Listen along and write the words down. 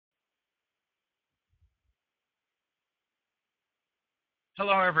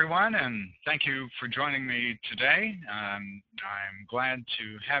Hello, everyone, and thank you for joining me today. I'm glad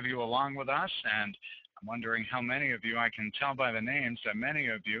to have you along with us, and I'm wondering how many of you, I can tell by the names that many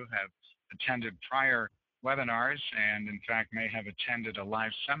of you have attended prior webinars and, in fact, may have attended a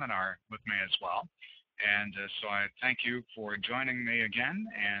live seminar with me as well. And so I thank you for joining me again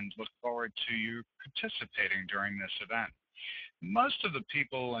and look forward to you participating during this event. Most of the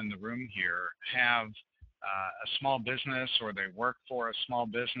people in the room here have a small business or they work for a small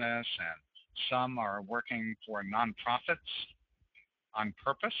business, and some are working for nonprofits on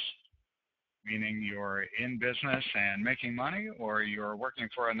purpose, meaning you're in business and making money, or you're working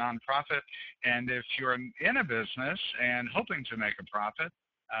for a nonprofit. And if you're in a business and hoping to make a profit,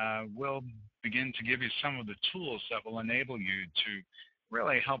 we'll begin to give you some of the tools that will enable you to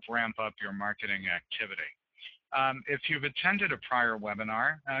really help ramp up your marketing activity. If you've attended a prior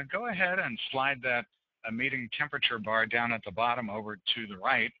webinar, go ahead and slide that meeting temperature bar down at the bottom over to the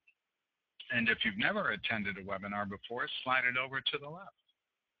right. And if you've never attended a webinar before, slide it over to the left.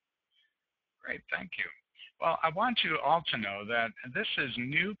 Great, thank you. Well, I want you all to know that this is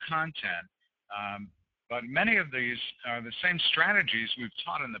new content, but many of these are the same strategies we've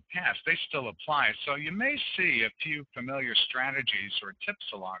taught in the past. They still apply. So you may see a few familiar strategies or tips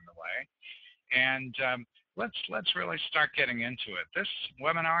along the way. And let's really start getting into it. This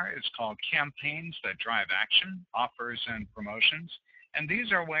webinar is called Campaigns That Drive Action, Offers and Promotions. And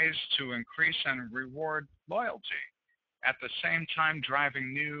these are ways to increase and reward loyalty, at the same time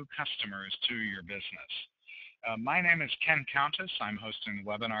driving new customers to your business. My name is Countess. I'm hosting the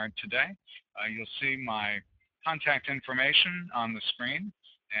webinar today. You'll see my contact information on the screen.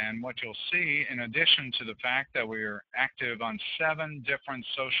 And what you'll see, in addition to the fact that we're active on 7 different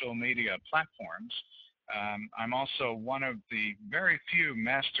social media platforms, I'm also one of the very few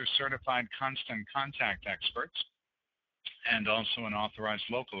Master Certified Constant Contact experts, and also an authorized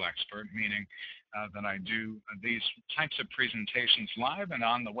local expert, meaning that I do these types of presentations live and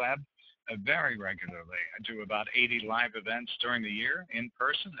on the web very regularly. I do about 80 live events during the year in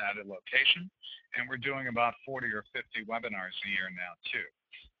person at a location, and we're doing about 40 or 50 webinars a year now too.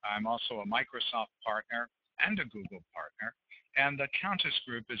 I'm also a Microsoft partner and a Google partner, and the Countess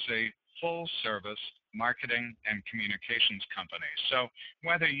Group is a full-service marketing and communications company. So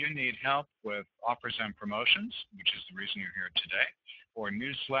whether you need help with offers and promotions, which is the reason you're here today, or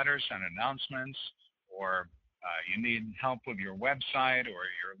newsletters and announcements, or you need help with your website, or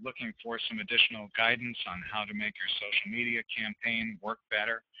you're looking for some additional guidance on how to make your social media campaign work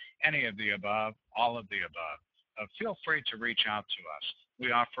better, any of the above, all of the above, feel free to reach out to us.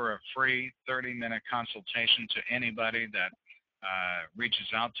 We offer a free 30-minute consultation to anybody that reaches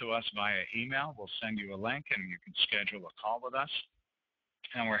out to us via email. We'll send you a link and you can schedule a call with us,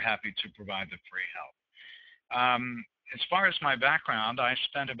 and we're happy to provide the free help. As far as my background, I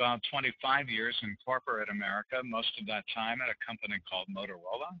spent about 25 years in corporate America, most of that time at a company called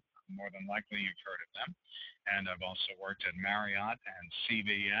Motorola. More than likely you've heard of them. And I've also worked at Marriott and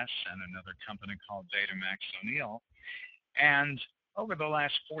CVS and another company called Datamax O'Neill. And over the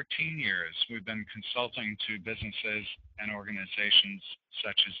last 14 years, we've been consulting to businesses and organizations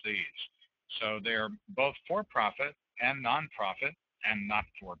such as these. So they're both for-profit and nonprofit and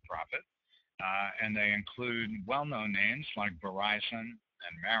not-for-profit. And they include well-known names like Verizon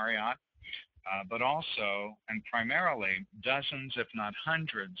and Marriott, but also and primarily dozens, if not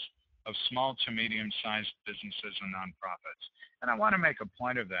hundreds, of small to medium-sized businesses and nonprofits. And I want to make a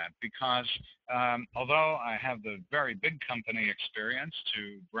point of that because although I have the very big company experience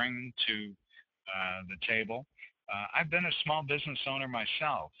to bring to the table, I've been a small business owner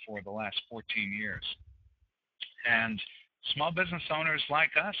myself for the last 14 years. And small business owners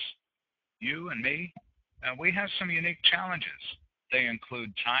like us, you and me, we have some unique challenges. They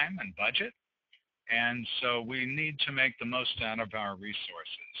include time and budget, and so we need to make the most out of our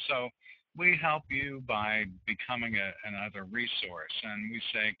resources. So we help you by becoming another resource, and we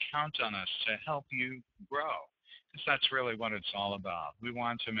say count on us to help you grow, because that's really what it's all about. We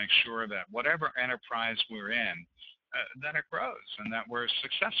want to make sure that whatever enterprise we're in, that it grows and that we're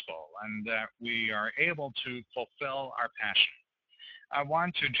successful and that we are able to fulfill our passion. I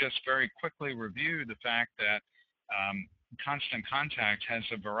want to just very quickly review the fact that Constant Contact has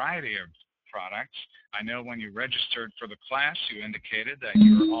a variety of products. I know when you registered for the class, you indicated that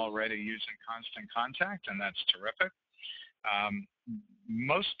you're already using Constant Contact, and that's terrific.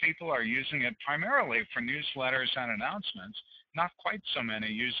 Most people are using it primarily for newsletters and announcements, not quite so many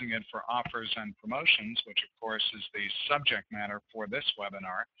using it for offers and promotions, which of course is the subject matter for this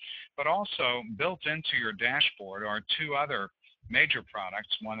webinar, but also built into your dashboard are 2 other major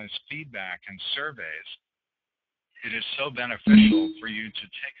products. One is feedback and surveys. it is so beneficial for you to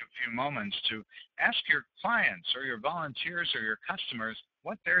take a few moments to ask your clients or your volunteers or your customers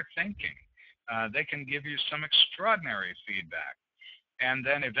what they're thinking. They can give you some extraordinary feedback. And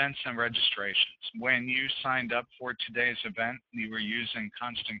then events and registrations. When you signed up for today's event, you were using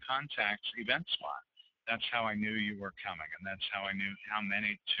Constant Contact's event slot. That's how I knew you were coming, and that's how I knew how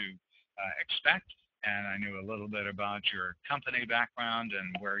many to expect, and I knew a little bit about your company background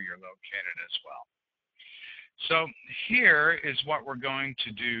and where you're located as well. So here is what we're going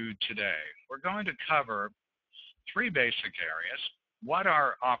to do today. We're going to cover three basic areas. What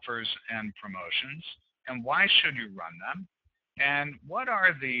are offers and promotions, and why should you run them? And what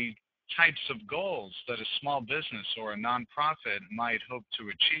are the types of goals that a small business or a nonprofit might hope to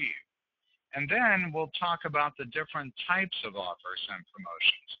achieve? And then we'll talk about the different types of offers and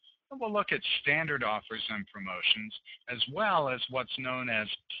promotions. And we'll look at standard offers and promotions, as well as what's known as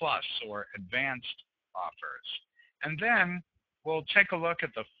plus or advanced offers. And then we'll take a look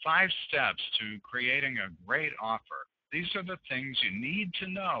at the 5 steps to creating a great offer. These are the things you need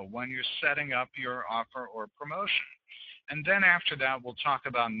to know when you're setting up your offer or promotion. And then after that, we'll talk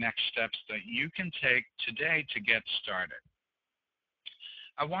about next steps that you can take today to get started.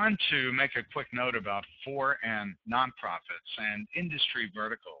 I want to make a quick note about for and nonprofits and industry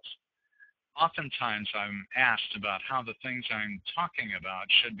verticals. Oftentimes I'm asked about how the things I'm talking about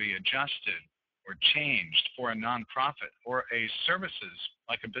should be adjusted or changed for a nonprofit or a services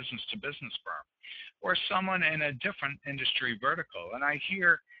like a business-to-business firm or someone in a different industry vertical. And I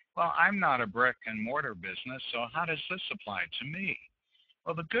hear, well, I'm not a brick and mortar business, so how does this apply to me?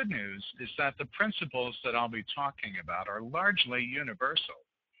 Well, the good news is that the principles that I'll be talking about are largely universal.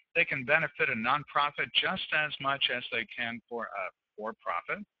 They can benefit a nonprofit just as much as they can for a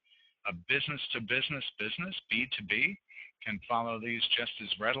for-profit. A business-to-business business, B2B, can follow these just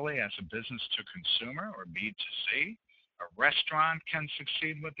as readily as a business-to-consumer or B2C. A restaurant can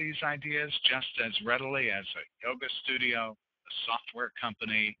succeed with these ideas just as readily as a yoga studio, a software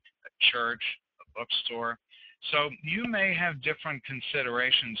company, a church, a bookstore. So you may have different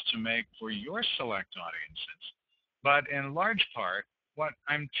considerations to make for your select audiences, but in large part, what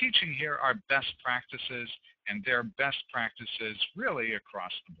I'm teaching here are best practices, and they're best practices really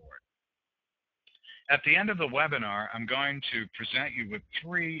across the board. At the end of the webinar, I'm going to present you with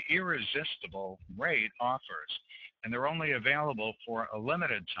 3 irresistible rate offers, and they're only available for a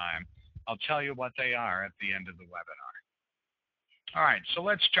limited time. I'll tell you what they are at the end of the webinar. All right, so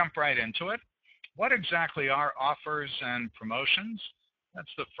let's jump right into it. What exactly are offers and promotions?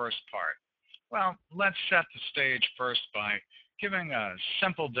 That's the first part. Well, let's set the stage first by giving a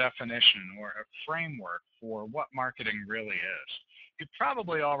simple definition or a framework for what marketing really is. You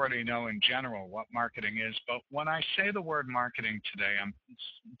probably already know in general what marketing is, but when I say the word marketing today, I'm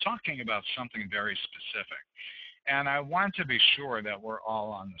talking about something very specific. And I want to be sure that we're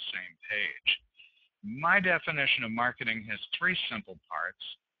all on the same page. My definition of marketing has 3 simple parts.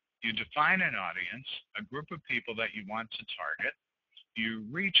 You define an audience, a group of people that you want to target. You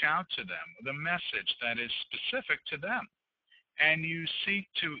reach out to them with a message that is specific to them. And you seek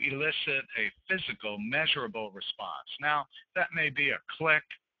to elicit a physical, measurable response. Now, that may be a click,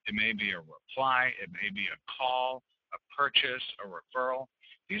 it may be a reply, it may be a call, a purchase, a referral.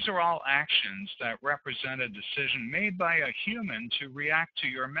 These are all actions that represent a decision made by a human to react to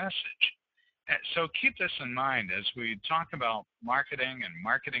your message. So keep this in mind as we talk about marketing and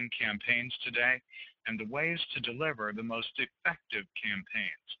marketing campaigns today and the ways to deliver the most effective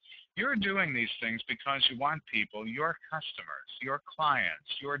campaigns. You're doing these things because you want people, your customers, your clients,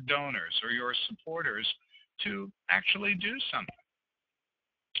 your donors, or your supporters to actually do something.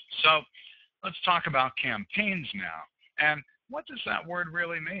 So let's talk about campaigns now. And what does that word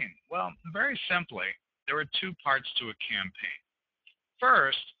really mean? Well, very simply, there are 2 parts to a campaign.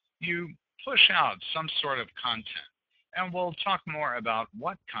 First, you push out some sort of content. And we'll talk more about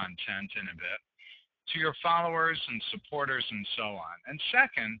what content in a bit to your followers and supporters and so on. And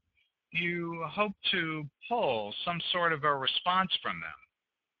second, you hope to pull some sort of a response from them.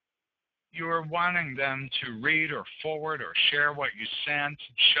 You're wanting them to read or forward or share what you sent,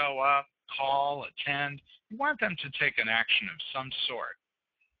 show up, call, attend. You want them to take an action of some sort.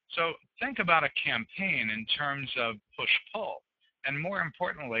 So think about a campaign in terms of push-pull. And more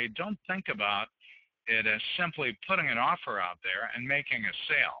importantly, don't think about it as simply putting an offer out there and making a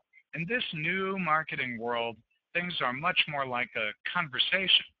sale. In this new marketing world, things are much more like a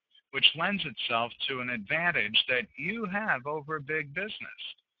conversation, which lends itself to an advantage that you have over big business.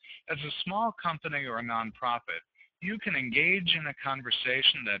 As a small company or a nonprofit, you can engage in a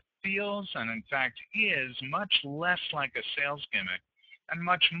conversation that feels and in fact is much less like a sales gimmick and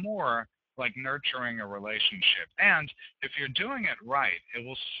much more like nurturing a relationship. And if you're doing it right, it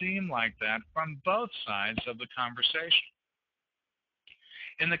will seem like that from both sides of the conversation.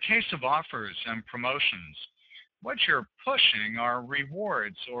 In the case of offers and promotions, what you're pushing are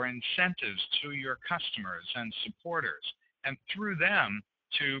rewards or incentives to your customers and supporters, and through them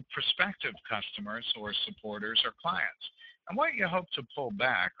to prospective customers or supporters or clients. And what you hope to pull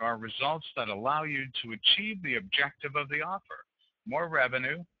back are results that allow you to achieve the objective of the offer: more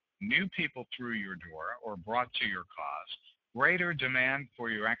revenue, new people through your door or brought to your cause, greater demand for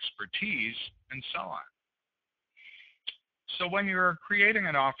your expertise, and so on. So when you're creating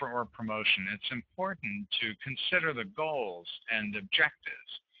an offer or promotion, it's important to consider the goals and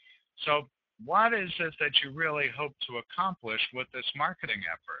objectives. So what is it that you really hope to accomplish with this marketing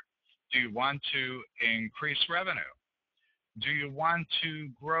effort? Do you want to increase revenue? Do you want to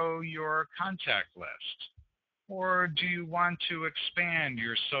grow your contact list? Or do you want to expand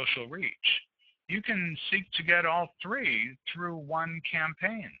your social reach? You can seek to get all three through one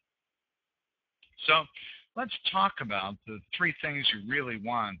campaign. So let's talk about the three things you really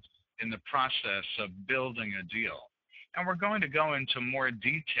want in the process of building a deal. And we're going to go into more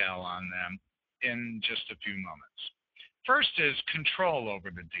detail on them in just a few moments. First is control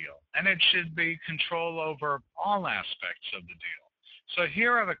over the deal, and it should be control over all aspects of the deal. So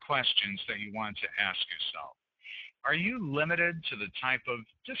here are the questions that you want to ask yourself. Are you limited to the type of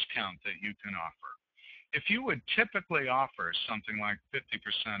discount that you can offer? If you would typically offer something like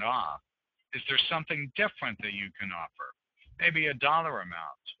 50% off, is there something different that you can offer? Maybe a dollar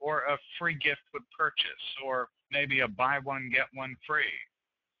amount, or a free gift with purchase, or maybe a buy one, get one free.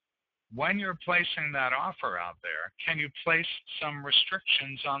 When you're placing that offer out there, can you place some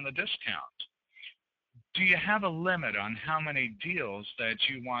restrictions on the discount? Do you have a limit on how many deals that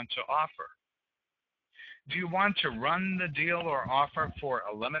you want to offer? Do you want to run the deal or offer for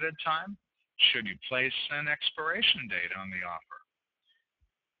a limited time? Should you place an expiration date on the offer?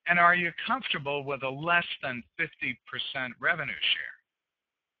 And are you comfortable with a less than 50% revenue share?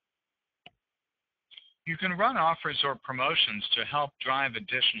 You can run offers or promotions to help drive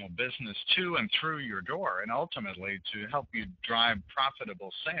additional business to and through your door, and ultimately to help you drive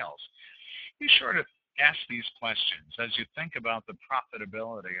profitable sales. Be sure to ask these questions as you think about the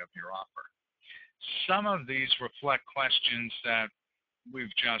profitability of your offer. Some of these reflect questions that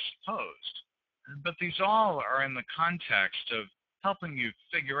we've just posed, but these all are in the context of helping you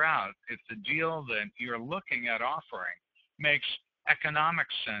figure out if the deal that you're looking at offering makes economic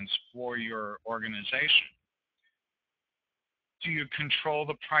sense for your organization. Do you control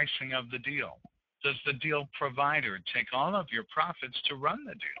the pricing of the deal? Does the deal provider take all of your profits to run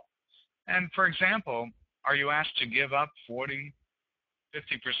the deal? And for example, are you asked to give up 40,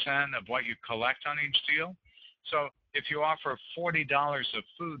 50% of what you collect on each deal? So if you offer $40 of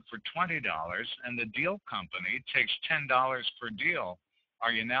food for $20 and the deal company takes $10 per deal,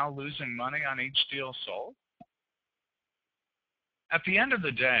 are you now losing money on each deal sold? At the end of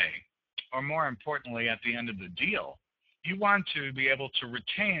the day, or more importantly, at the end of the deal, you want to be able to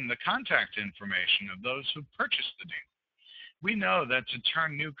retain the contact information of those who purchased the deal. We know that to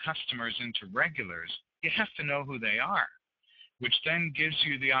turn new customers into regulars, you have to know who they are, which then gives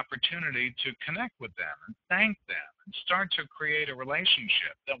you the opportunity to connect with them and thank them and start to create a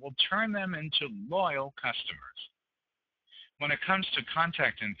relationship that will turn them into loyal customers. When it comes to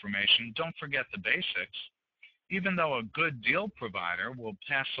contact information, don't forget the basics. Even though a good deal provider will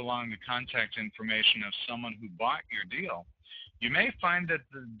pass along the contact information of someone who bought your deal, you may find that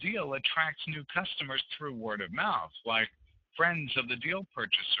the deal attracts new customers through word of mouth, like friends of the deal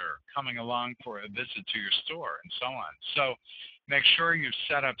purchaser coming along for a visit to your store and so on. So make sure you've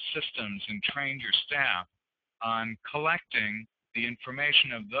set up systems and trained your staff on collecting the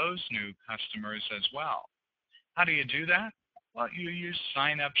information of those new customers as well. How do you do that? Well, you use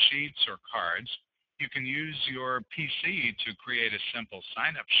sign-up sheets or cards. You can use your PC to create a simple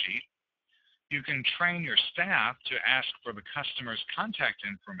sign-up sheet. You can train your staff to ask for the customer's contact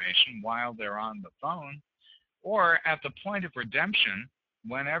information while they're on the phone, or at the point of redemption,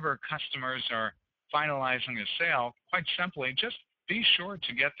 whenever customers are finalizing a sale, quite simply, just be sure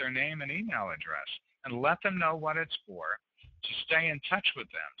to get their name and email address and let them know what it's for, to stay in touch with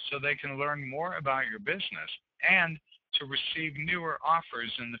them so they can learn more about your business and to receive newer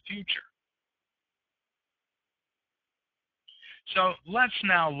offers in the future. So let's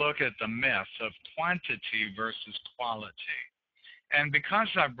now look at the myth of quantity versus quality. And because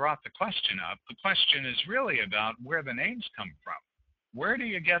I brought the question up, the question is really about where the names come from. Where do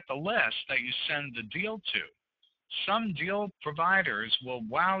you get the list that you send the deal to? Some deal providers will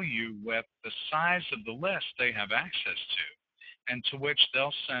wow you with the size of the list they have access to. and to which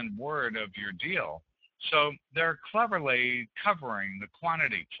they'll send word of your deal. So they're cleverly covering the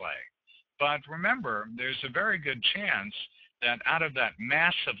quantity play. But remember, there's a very good chance that out of that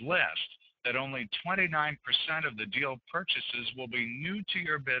massive list, that only 29% of the deal purchases will be new to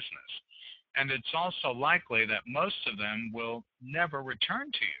your business. And it's also likely that most of them will never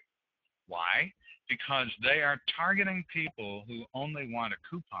return to you. Why? Because they are targeting people who only want a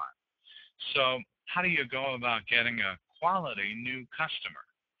coupon. So how do you go about getting a quality new customer?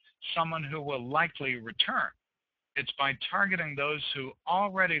 Someone who will likely return. It's by targeting those who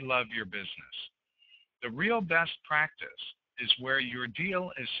already love your business. The real best practice is where your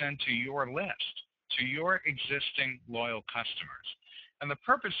deal is sent to your list, to your existing loyal customers. And the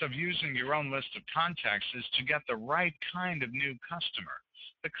purpose of using your own list of contacts is to get the right kind of new customer,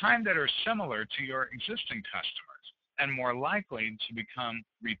 the kind that are similar to your existing customers and more likely to become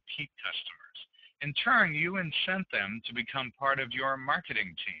repeat customers. In turn, you incent them to become part of your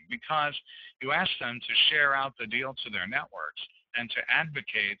marketing team because you ask them to share out the deal to their networks and to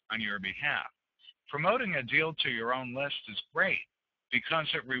advocate on your behalf. Promoting a deal to your own list is great because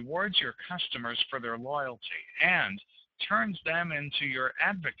it rewards your customers for their loyalty and turns them into your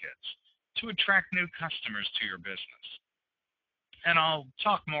advocates to attract new customers to your business. And I'll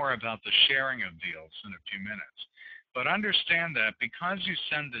talk more about the sharing of deals in a few minutes. But understand that because you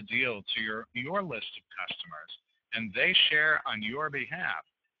send the deal to your list of customers and they share on your behalf,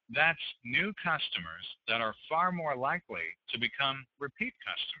 that's new customers that are far more likely to become repeat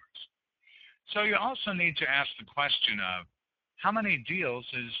customers. So you also need to ask the question of how many deals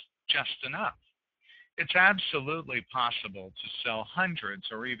is just enough? It's absolutely possible to sell hundreds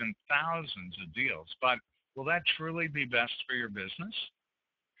or even thousands of deals, but will that truly be best for your business?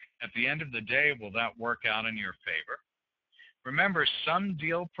 At the end of the day, will that work out in your favor? Remember, some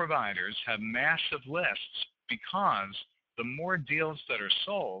deal providers have massive lists because the more deals that are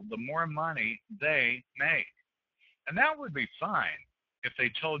sold, the more money they make. And that would be fine if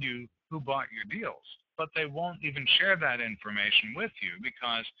they told you who bought your deals, but they won't even share that information with you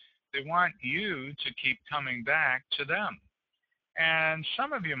because they want you to keep coming back to them. And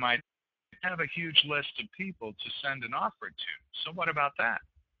some of you might have a huge list of people to send an offer to. So what about that?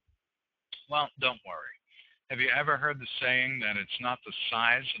 Well, don't worry. Have you ever heard the saying that it's not the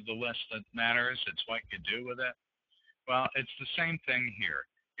size of the list that matters, it's what you do with it? Well, it's the same thing here.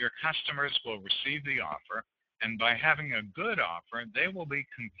 Your customers will receive the offer, and by having a good offer, they will be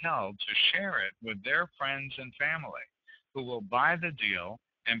compelled to share it with their friends and family, who will buy the deal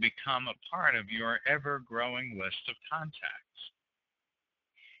and become a part of your ever-growing list of contacts.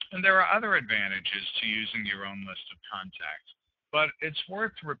 And there are other advantages to using your own list of contacts, but it's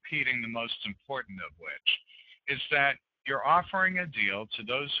worth repeating the most important of which is that you're offering a deal to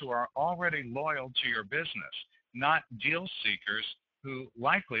those who are already loyal to your business, not deal seekers who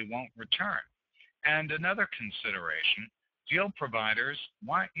likely won't return. And another consideration, deal providers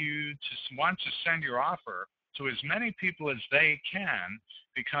want to send your offer to as many people as they can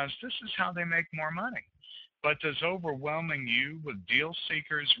because this is how they make more money. But does overwhelming you with deal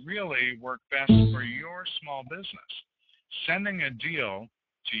seekers really work best for your small business? Sending a deal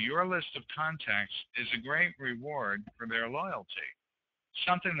to your list of contacts is a great reward for their loyalty,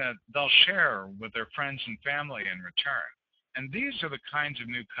 something that they'll share with their friends and family in return. And these are the kinds of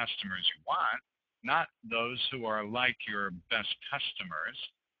new customers you want, not those who are like your best customers,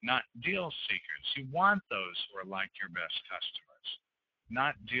 not deal seekers. You want those who are like your best customers,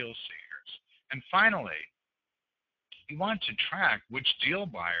 not deal seekers. And finally, you want to track which deal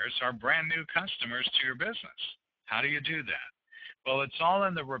buyers are brand new customers to your business. How do you do that? Well, it's all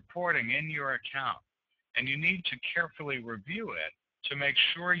in the reporting in your account, and you need to carefully review it to make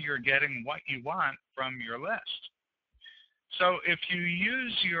sure you're getting what you want from your list. So if you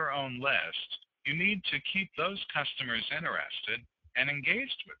use your own list, you need to keep those customers interested and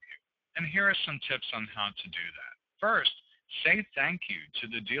engaged with you. And here are some tips on how to do that. First, say thank you to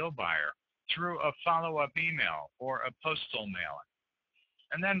the deal buyer through a follow-up email or a postal mailing.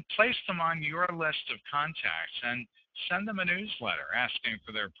 And then place them on your list of contacts and send them a newsletter asking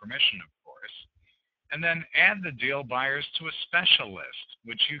for their permission, of course. And then add the deal buyers to a special list,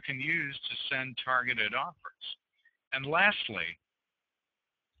 which you can use to send targeted offers. And lastly,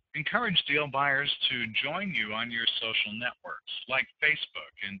 encourage deal buyers to join you on your social networks like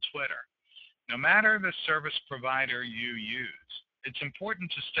Facebook and Twitter. No matter the service provider you use, it's important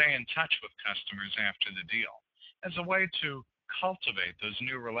to stay in touch with customers after the deal as a way to cultivate those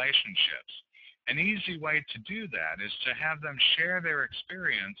new relationships. An easy way to do that is to have them share their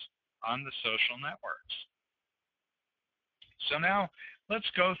experience on the social networks. So now let's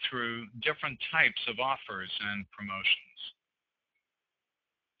go through different types of offers and promotions.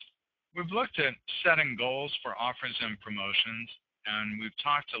 We've looked at setting goals for offers and promotions, and we've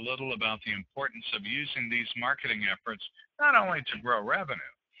talked a little about the importance of using these marketing efforts not only to grow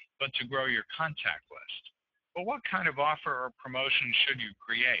revenue, but to grow your contact list. But what kind of offer or promotion should you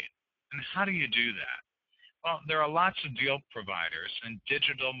create? And how do you do that? Well, there are lots of deal providers and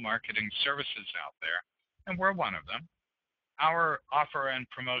digital marketing services out there, and we're one of them. Our offer and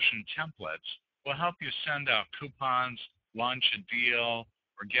promotion templates will help you send out coupons, launch a deal,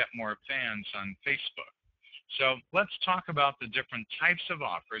 or get more fans on Facebook. So let's talk about the different types of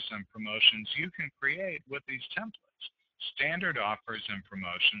offers and promotions you can create with these templates. Standard offers and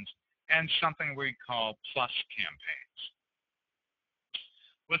promotions, and something we call plus campaigns.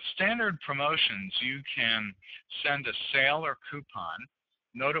 With standard promotions, you can send a sale or coupon,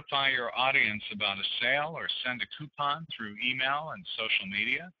 notify your audience about a sale, or send a coupon through email and social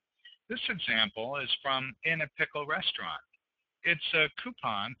media. This example is from In a Pickle Restaurant. It's a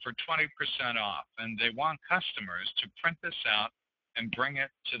coupon for 20% off, and they want customers to print this out and bring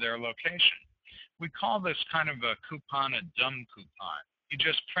it to their location. We call this kind of a coupon a dumb coupon. You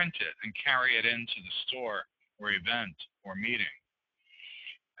just print it and carry it into the store or event or meeting.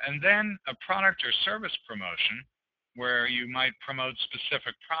 And then a product or service promotion where you might promote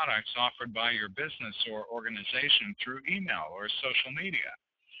specific products offered by your business or organization through email or social media.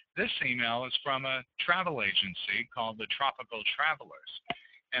 This email is from a travel agency called the Tropical Travelers,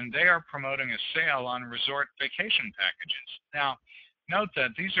 and they are promoting a sale on resort vacation packages. Now, note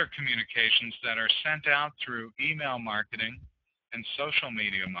that these are communications that are sent out through email marketing and social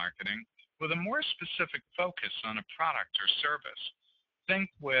media marketing with a more specific focus on a product or service. Think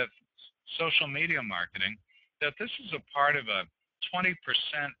with social media marketing that this is a part of a 20%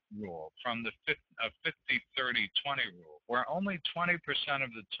 rule from the 50-30-20 rule, where only 20% of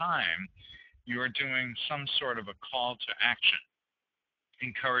the time you are doing some sort of a call to action,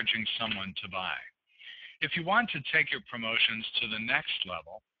 encouraging someone to buy. If you want to take your promotions to the next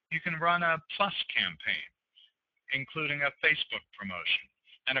level, you can run a plus campaign, including a Facebook promotion.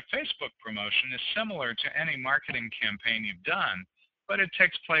 And a Facebook promotion is similar to any marketing campaign you've done, but it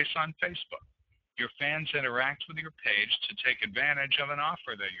takes place on Facebook. Your fans interact with your page to take advantage of an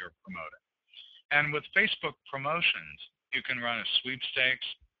offer that you're promoting. And with Facebook promotions, you can run a sweepstakes,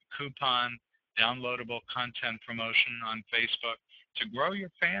 coupon, downloadable content promotion on Facebook to grow your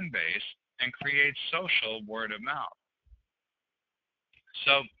fan base and create social word of mouth.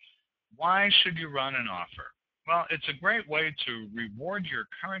 So why should you run an offer? Well, it's a great way to reward your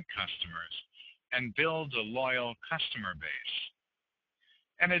current customers and build a loyal customer base.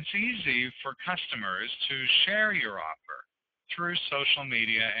 And it's easy for customers to share your offer through social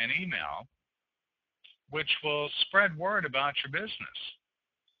media and email, which will spread word about your business,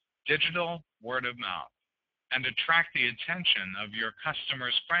 digital word of mouth, and attract the attention of your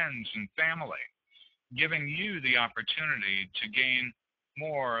customers' friends and family, giving you the opportunity to gain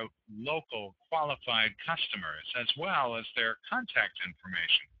more local qualified customers as well as their contact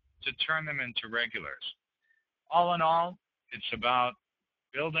information to turn them into regulars. All in all, it's about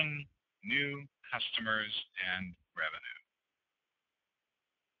building new customers and revenue.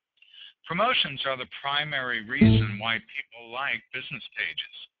 Promotions are the primary reason why people like business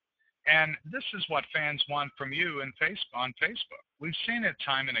pages. And this is what fans want from you on Facebook. We've seen it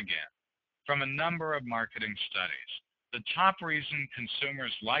time and again from a number of marketing studies. The top reason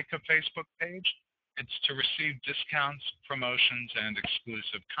consumers like a Facebook page, it's to receive discounts, promotions, and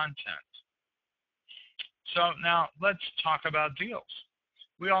exclusive content. So now let's talk about deals.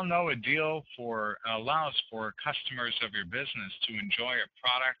 We all know a deal allows for customers of your business to enjoy a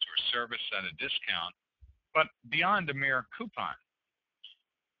product or service at a discount, but beyond a mere coupon.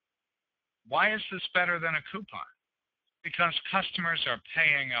 Why is this better than a coupon? Because customers are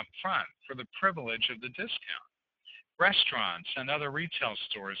paying up front for the privilege of the discount. Restaurants and other retail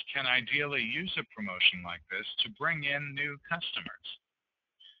stores can ideally use a promotion like this to bring in new customers.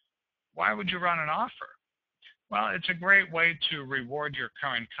 Why would you run an offer? Well, it's a great way to reward your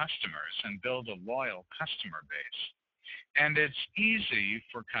current customers and build a loyal customer base. And it's easy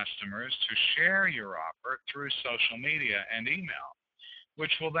for customers to share your offer through social media and email,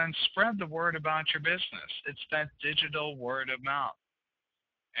 which will then spread the word about your business. It's that digital word of mouth.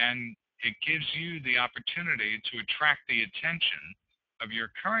 And it gives you the opportunity to attract the attention of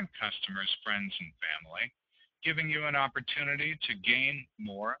your current customers, friends, and family, giving you an opportunity to gain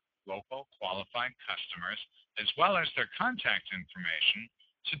more local qualified customers, as well as their contact information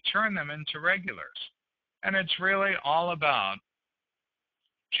to turn them into regulars. And it's really all about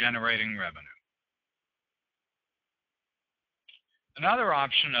generating revenue. Another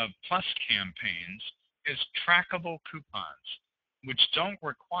option of plus campaigns is trackable coupons. which don't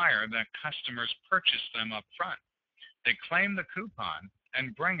require that customers purchase them up front. They claim the coupon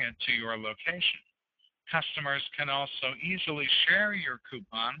and bring it to your location. Customers can also easily share your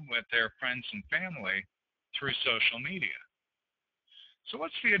coupon with their friends and family through social media. So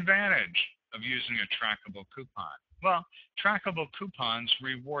what's the advantage of using a trackable coupon? Well, trackable coupons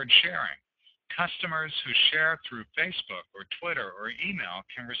reward sharing. Customers who share through Facebook or Twitter or email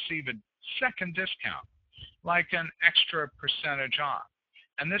can receive a second discount, like an extra percentage off.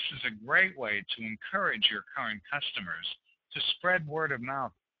 And this is a great way to encourage your current customers to spread word of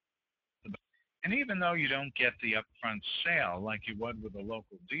mouth. And even though you don't get the upfront sale like you would with a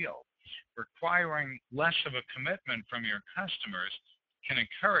local deal, requiring less of a commitment from your customers can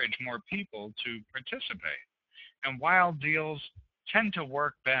encourage more people to participate. And while deals tend to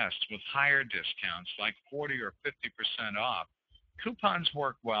work best with higher discounts like 40 or 50% off, coupons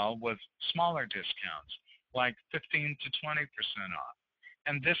work well with smaller discounts like 15 to 20% off.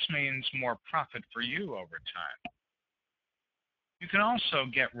 And this means more profit for you over time. You can also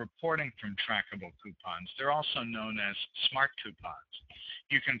get reporting from trackable coupons. They're also known as smart coupons.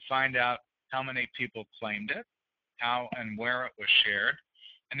 You can find out how many people claimed it, how and where it was shared,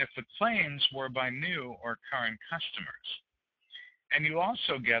 and if the claims were by new or current customers. And you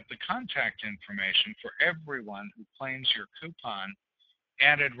also get the contact information for everyone who claims your coupon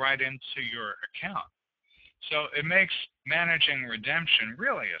added right into your account. So it makes managing redemption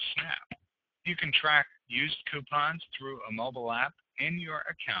really a snap. You can track used coupons through a mobile app in your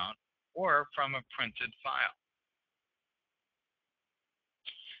account or from a printed file.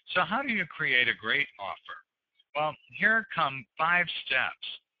 So how do you create a great offer? Well, here come 5 steps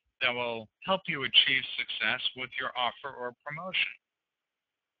that will help you achieve success with your offer or promotion.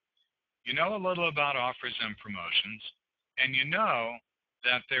 You know a little about offers and promotions, and you know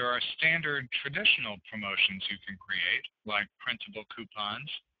that there are standard traditional promotions you can create, like printable coupons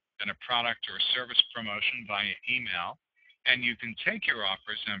and a product or service promotion via email. And you can take your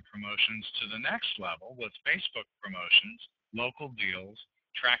offers and promotions to the next level with Facebook promotions, local deals,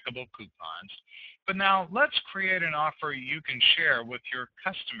 trackable coupons. But now let's create an offer you can share with your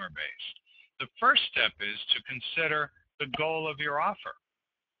customer base. The first step is to consider the goal of your offer.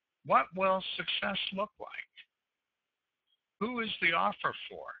 What will success look like? Who is the offer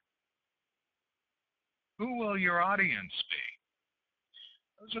for? Who will your audience be?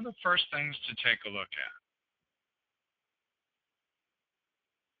 Those are the first things to take a look at.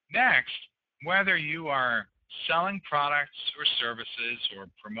 Next, whether you are selling products or services or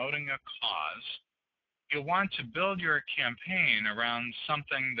promoting a cause, you'll want to build your campaign around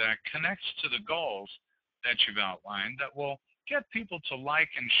something that connects to the goals that you've outlined that will get people to like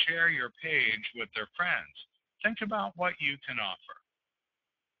and share your page with their friends. Think about what you can offer.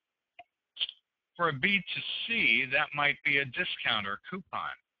 For a B2C, that might be a discount or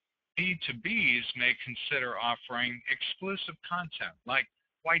coupon. B2Bs may consider offering exclusive content like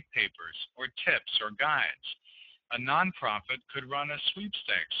white papers or tips or guides. A nonprofit could run a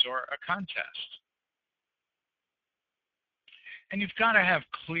sweepstakes or a contest. And you've got to have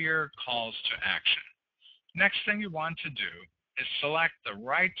clear calls to action. Next thing you want to do is select the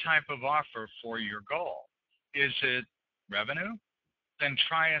right type of offer for your goal. Is it revenue? Then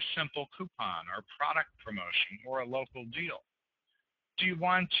try a simple coupon or product promotion or a local deal. Do you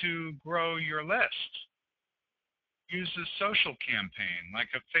want to grow your list? Use a social campaign like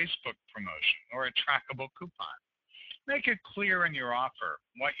a Facebook promotion or a trackable coupon. Make it clear in your offer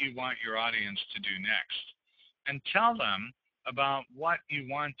what you want your audience to do next, and tell them about what you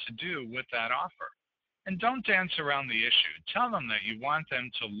want to do with that offer. And don't dance around the issue. Tell them that you want them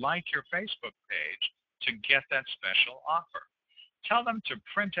to like your Facebook page to get that special offer. Tell them to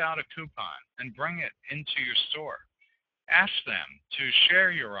print out a coupon and bring it into your store. Ask them to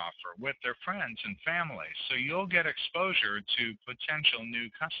share your offer with their friends and family so you'll get exposure to potential new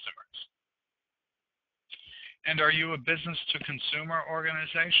customers. And are you a business-to-consumer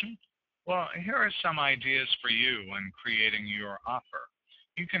organization? Well, here are some ideas for you when creating your offer.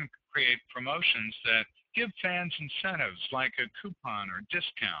 You can create promotions that give fans incentives like a coupon or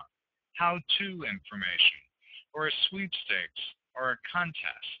discount, how-to information, or a sweepstakes or a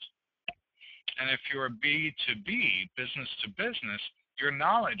contest. And if you're a B2B, business to business, your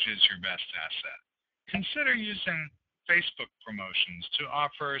knowledge is your best asset. Consider using Facebook promotions to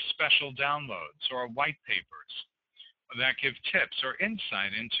offer special downloads or white papers that give tips or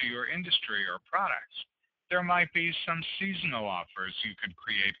insight into your industry or products. There might be some seasonal offers you could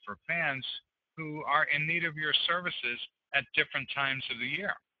create for fans who are in need of your services at different times of the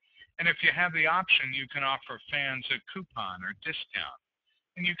year. And if you have the option, you can offer fans a coupon or discount.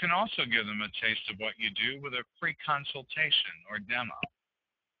 And you can also give them a taste of what you do with a free consultation or demo.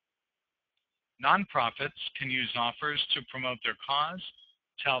 Nonprofits can use offers to promote their cause,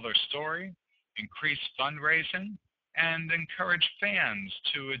 tell their story, increase fundraising, and encourage fans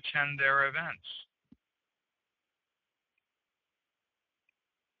to attend their events.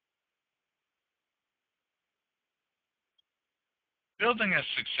 Building a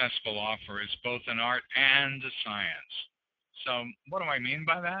successful offer is both an art and a science. So what do I mean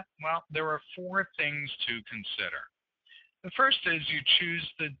by that? Well, there are four things to consider. The first is you choose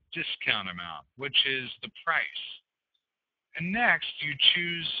the discount amount, which is the price. And next, you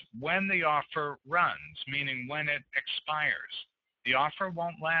choose when the offer runs, meaning when it expires. The offer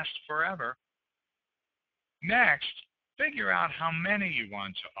won't last forever. Next, figure out how many you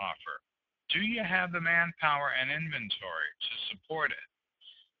want to offer. Do you have the manpower and inventory to support it?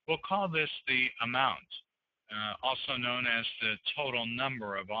 We'll call this the amount, also known as the total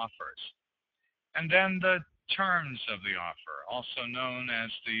number of offers. And then the terms of the offer, also known as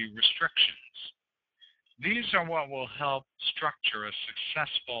the restrictions. These are what will help structure a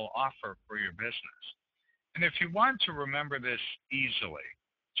successful offer for your business. And if you want to remember this easily,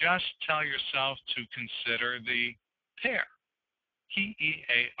 just tell yourself to consider the PAIR,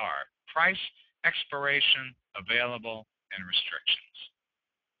 P-E-A-R, price, expiration, available, and restrictions.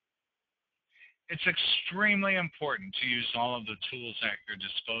 It's extremely important to use all of the tools at your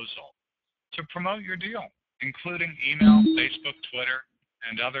disposal to promote your deal, including email, Facebook, Twitter,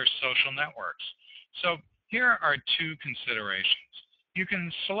 and other social networks. So here are two considerations. You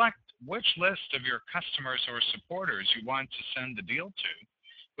can select which list of your customers or supporters you want to send the deal to,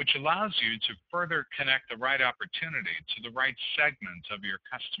 which allows you to further connect the right opportunity to the right segment of your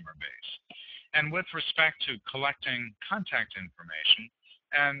customer base. And with respect to collecting contact information,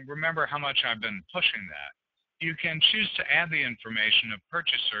 and remember how much I've been pushing that, you can choose to add the information of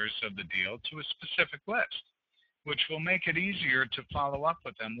purchasers of the deal to a specific list, which will make it easier to follow up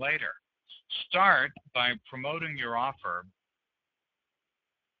with them later. Start by promoting your offer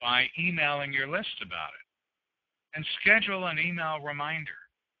by emailing your list about it, and schedule an email reminder.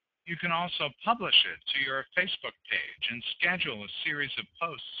 You can also publish it to your Facebook page and schedule a series of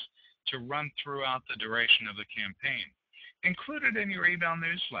posts to run throughout the duration of the campaign. Include it in your email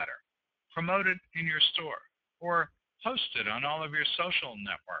newsletter, promote it in your store, or post it on all of your social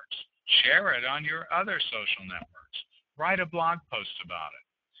networks. Share it on your other social networks. Write a blog post about it.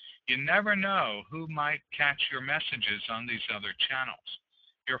 You never know who might catch your messages on these other channels.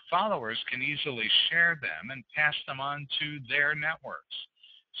 Your followers can easily share them and pass them on to their networks.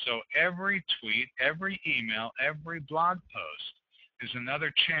 So every tweet, every email, every blog post is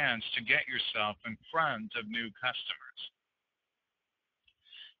another chance to get yourself in front of new customers.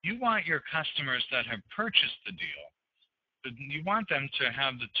 You want your customers that have purchased the deal, but you want them to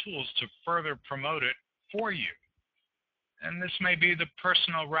have the tools to further promote it for you. And this may be the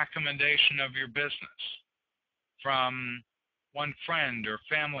personal recommendation of your business from one friend or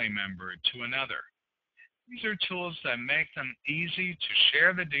family member to another. These are tools that make them easy to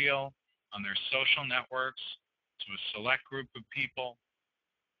share the deal on their social networks, to a select group of people,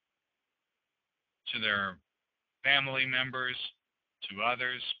 to their family members, to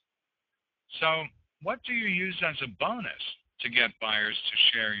others. So what do you use as a bonus to get buyers to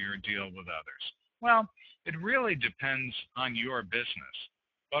share your deal with others? Well, it really depends on your business,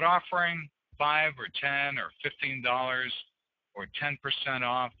 but offering $5 or $10 or $15 or 10%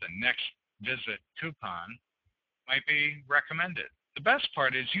 off the next visit coupon might be recommended. The best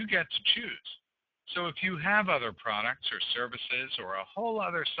part is you get to choose. So if you have other products or services or a whole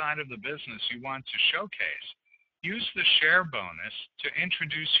other side of the business you want to showcase, use the share bonus to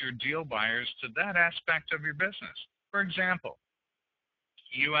introduce your deal buyers to that aspect of your business. For example,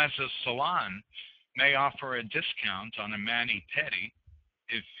 you as a salon may offer a discount on a mani-pedi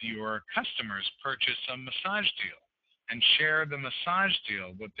if your customers purchase a massage deal and share the massage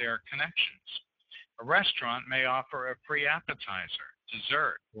deal with their connections. A restaurant may offer a free appetizer,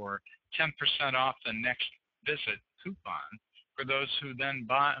 dessert, or 10% off the next visit coupon for those who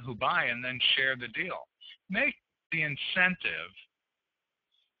buy and then share the deal. Make the incentive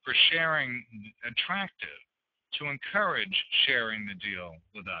for sharing attractive to encourage sharing the deal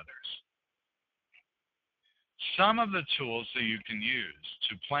with others. Some of the tools that you can use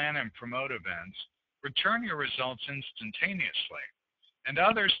to plan and promote events return your results instantaneously, and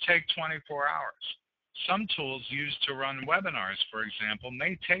others take 24 hours. Some tools used to run webinars, for example,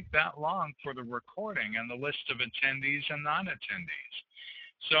 may take that long for the recording and the list of attendees and non-attendees.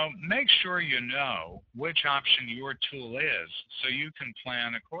 So make sure you know which option your tool is so you can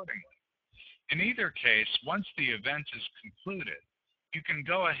plan accordingly. In either case, once the event is concluded, you can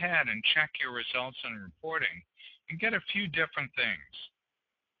go ahead and check your results and reporting and get a few different things.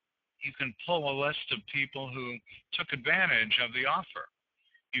 You can pull a list of people who took advantage of the offer.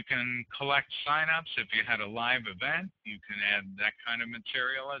 You can collect signups if you had a live event. You can add that kind of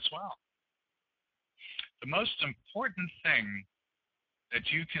material as well. The most important thing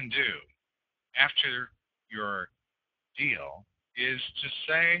that you can do after your deal is to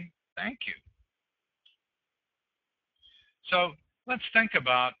say thank you. So let's think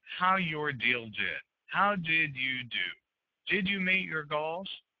about how your deal did. How did you do? Did you meet your goals?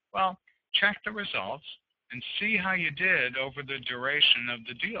 Well, check the results and see how you did over the duration of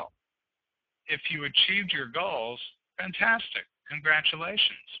the deal. If you achieved your goals, fantastic.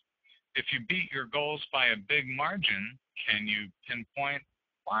 Congratulations. If you beat your goals by a big margin, can you pinpoint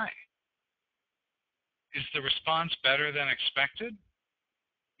why? Is the response better than expected?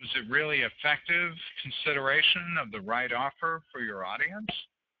 Was it really effective consideration of the right offer for your audience?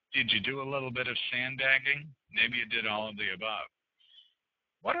 Did you do a little bit of sandbagging? Maybe you did all of the above.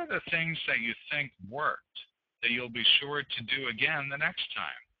 What are the things that you think worked that you'll be sure to do again the next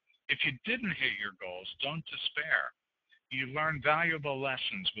time? If you didn't hit your goals, don't despair. You learn valuable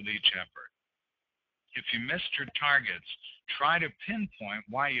lessons with each effort. If you missed your targets, try to pinpoint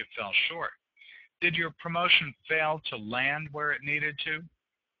why you fell short. Did your promotion fail to land where it needed to?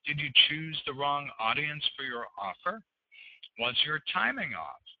 Did you choose the wrong audience for your offer? Was your timing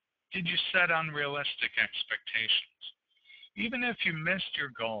off? Did you set unrealistic expectations? Even if you missed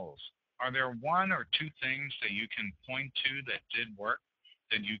your goals, are there one or two things that you can point to that did work,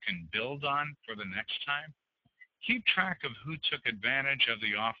 that you can build on for the next time? Keep track of who took advantage of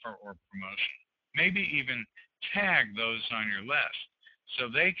the offer or promotion. Maybe even tag those on your list so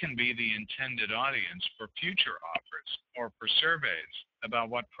they can be the intended audience for future offers or for surveys about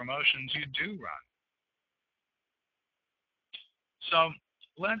what promotions you do run. So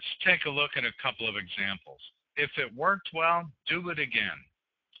let's take a look at a couple of examples. If it worked well, do it again.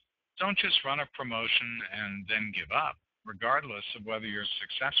 Don't just run a promotion and then give up, regardless of whether you're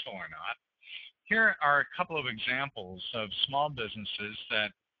successful or not. Here are a couple of examples of small businesses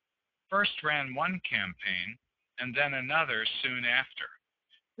that first ran one campaign and then another soon after.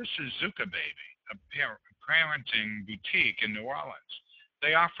 This is Zuka Baby, a parenting boutique in New Orleans.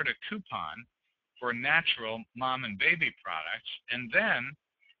 They offered a coupon for natural mom and baby products and then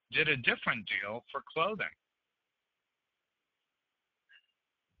did a different deal for clothing.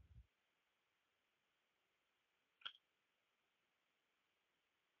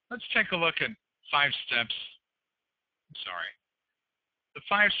 Let's take a look at 5 steps. The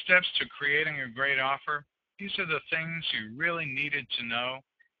 5 steps to creating a great offer. These are the things you really needed to know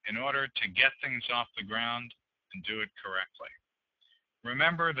in order to get things off the ground and do it correctly.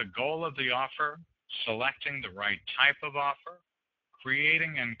 Remember the goal of the offer, selecting the right type of offer,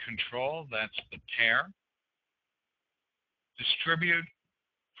 creating and control, that's the pair, distribute,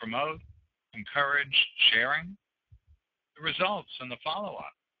 promote, encourage sharing, the results and the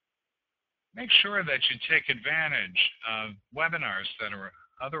follow-up. Make sure that you take advantage of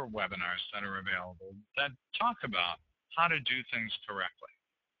other webinars that are available that talk about how to do things correctly.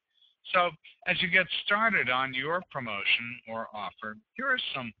 So as you get started on your promotion or offer, here are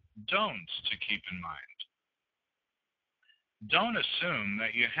some don'ts to keep in mind. Don't assume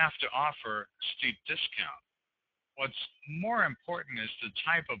that you have to offer a steep discount. What's more important is the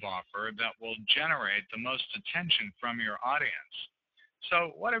type of offer that will generate the most attention from your audience.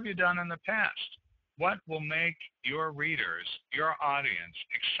 So what have you done in the past? What will make your readers, your audience,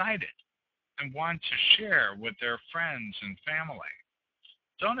 excited and want to share with their friends and family?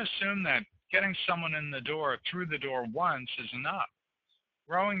 Don't assume that getting someone in the door, through the door once is enough.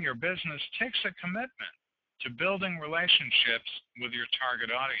 Growing your business takes a commitment to building relationships with your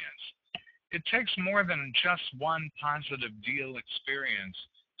target audience. It takes more than just one positive deal experience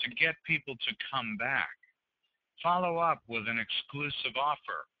to get people to come back. Follow up with an exclusive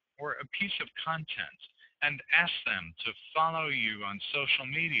offer or a piece of content and ask them to follow you on social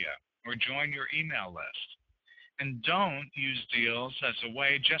media or join your email list. And don't use deals as a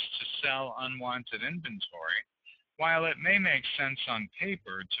way just to sell unwanted inventory. While it may make sense on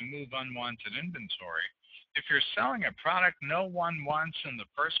paper to move unwanted inventory, if you're selling a product no one wants in the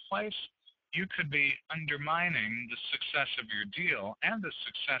first place, you could be undermining the success of your deal and the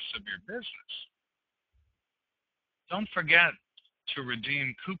success of your business. Don't forget to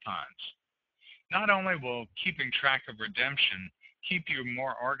redeem coupons. Not only will keeping track of redemption keep you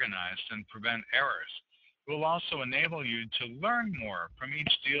more organized and prevent errors, it will also enable you to learn more from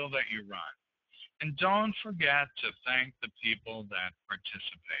each deal that you run. And don't forget to thank the people that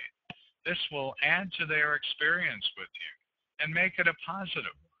participate. This will add to their experience with you and make it a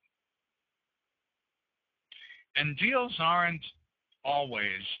positive one. And deals aren't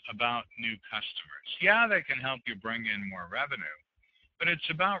always about new customers. Yeah, they can help you bring in more revenue, but it's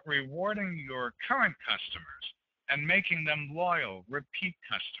about rewarding your current customers and making them loyal, repeat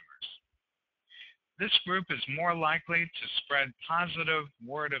customers. This group is more likely to spread positive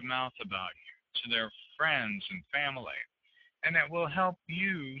word of mouth about you to their friends and family, and it will help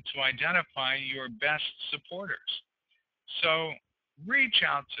you to identify your best supporters. So reach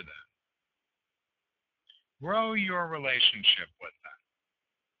out to them. Grow your relationship with them.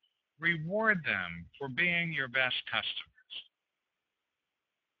 Reward them for being your best customers.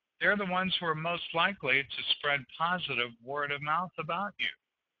 They're the ones who are most likely to spread positive word of mouth about you.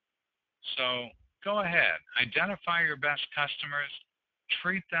 So go ahead, identify your best customers,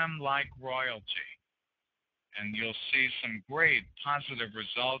 treat them like royalty, and you'll see some great positive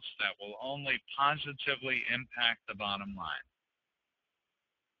results that will only positively impact the bottom line.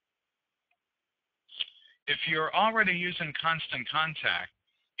 If you're already using Constant Contact,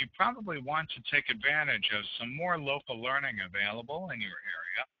 you probably want to take advantage of some more local learning available in your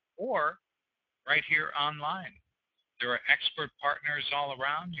area or right here online. There are expert partners all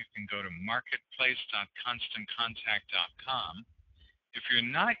around. You can go to marketplace.constantcontact.com. If you're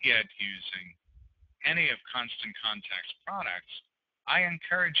not yet using any of Constant Contact's products, I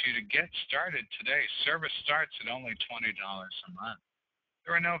encourage you to get started today. Service starts at only $20 a month.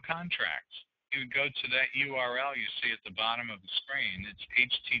 There are no contracts. You would go to that URL you see at the bottom of the screen. It's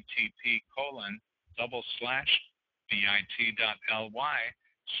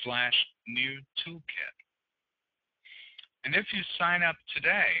http://bit.ly/new toolkit. And if you sign up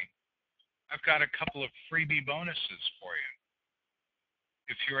today, I've got a couple of freebie bonuses for you.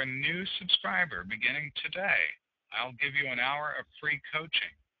 If you're a new subscriber beginning today, I'll give you an hour of free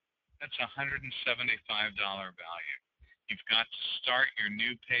coaching. That's a $175 value. You've got to start your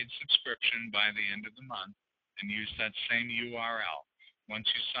new paid subscription by the end of the month and use that same URL. Once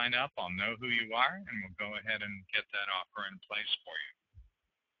you sign up, I'll know who you are, and we'll go ahead and get that offer in place for you.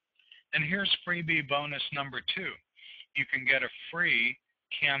 And here's freebie bonus number 2. You can get a free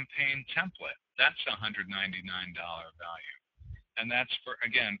campaign template. That's a $199 value. And that's for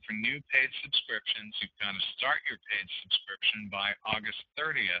new paid subscriptions. You've got to start your paid subscription by August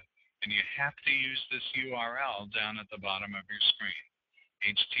 30th. And you have to use this URL down at the bottom of your screen,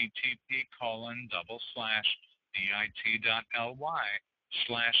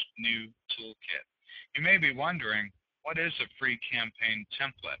 http://bit.ly/new toolkit. You may be wondering, what is a free campaign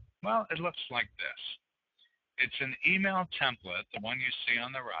template? Well, it looks like this. It's an email template, the one you see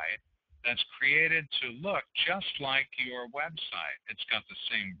on the right, that's created to look just like your website. It's got the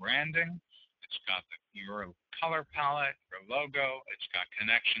same branding. It's got your color palette, your logo. It's got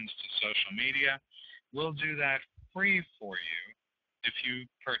connections to social media. We'll do that free for you if you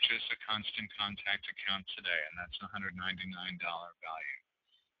purchase a Constant Contact account today, and that's a $199 value,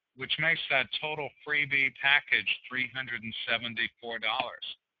 which makes that total freebie package $374.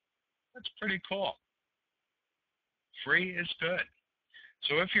 That's pretty cool. Free is good.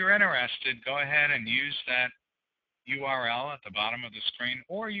 So if you're interested, go ahead and use that URL at the bottom of the screen,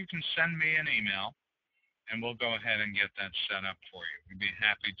 or you can send me an email and we'll go ahead and get that set up for you. We'd be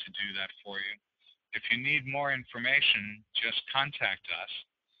happy to do that for you. If you need more information, just contact us.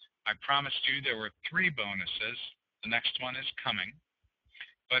 I promised you there were 3 bonuses. The next one is coming.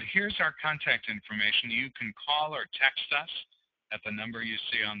 But here's our contact information. You can call or text us at the number you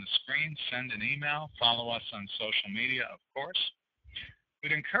see on the screen. Send an email. Follow us on social media, of course.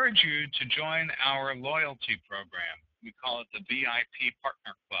 We'd encourage you to join our loyalty program. We call it the VIP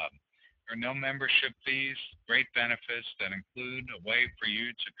Partner Club. There are no membership fees, great benefits that include a way for you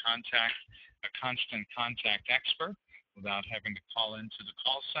to contact a Constant Contact expert without having to call into the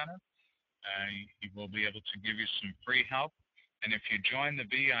call center. He will be able to give you some free help. And if you join the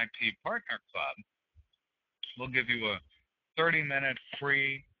VIP Partner Club, we'll give you a 30-minute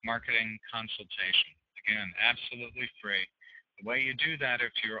free marketing consultation. Again, absolutely free. The way you do that, if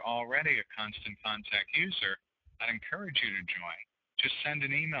you're already a Constant Contact user, I'd encourage you to join. Just send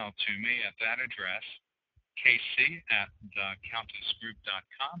an email to me at that address,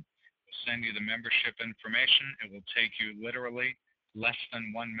 kc@thecountessgroup.com. We'll send you the membership information. It will take you literally less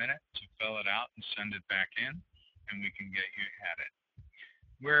than 1 minute to fill it out and send it back in, and we can get you at it.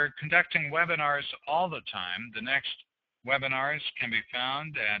 We're conducting webinars all the time. The next webinars can be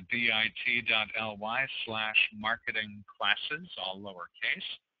found at bit.ly/marketingclasses, all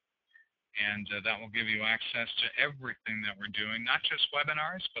lowercase. And that will give you access to everything that we're doing, not just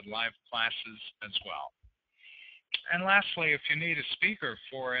webinars, but live classes as well. And lastly, if you need a speaker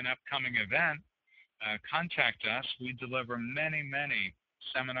for an upcoming event, contact us. We deliver many, many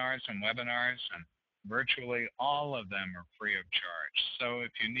seminars and webinars, and virtually all of them are free of charge. So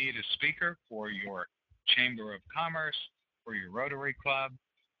if you need a speaker for your Chamber of Commerce, for your Rotary Club,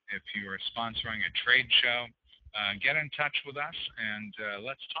 if you are sponsoring a trade show, get in touch with us and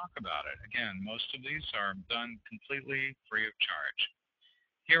let's talk about it. Again, most of these are done completely free of charge.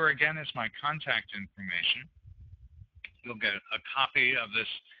 Here again is my contact information. You'll get a copy of this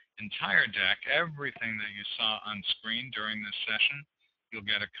entire deck, everything that you saw on screen during this session. You'll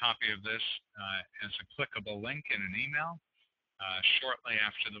get a copy of this as a clickable link in an email shortly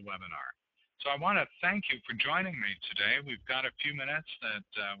after the webinar. So I want to thank you for joining me today. We've got a few minutes that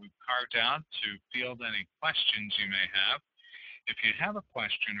we've carved out to field any questions you may have. If you have a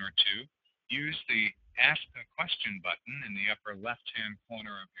question or two, use the Ask a Question button in the upper left-hand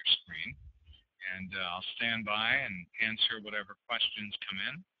corner of your screen, and I'll stand by and answer whatever questions come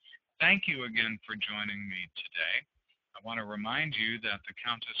in. Thank you again for joining me today. I want to remind you that the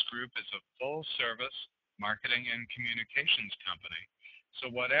Countess Group is a full-service marketing and communications company. So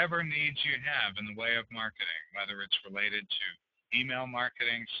whatever needs you have in the way of marketing, whether it's related to email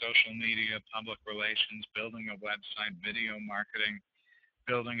marketing, social media, public relations, building a website, video marketing,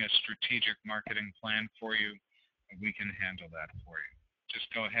 building a strategic marketing plan for you, we can handle that for you.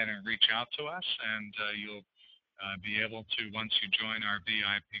 Just go ahead and reach out to us, and you'll be able to, once you join our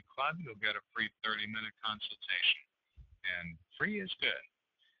VIP club, you'll get a free 30-minute consultation. And free is good.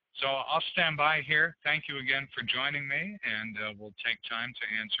 So I'll stand by here. Thank you again for joining me, and we'll take time to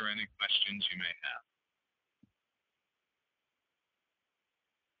answer any questions you may have.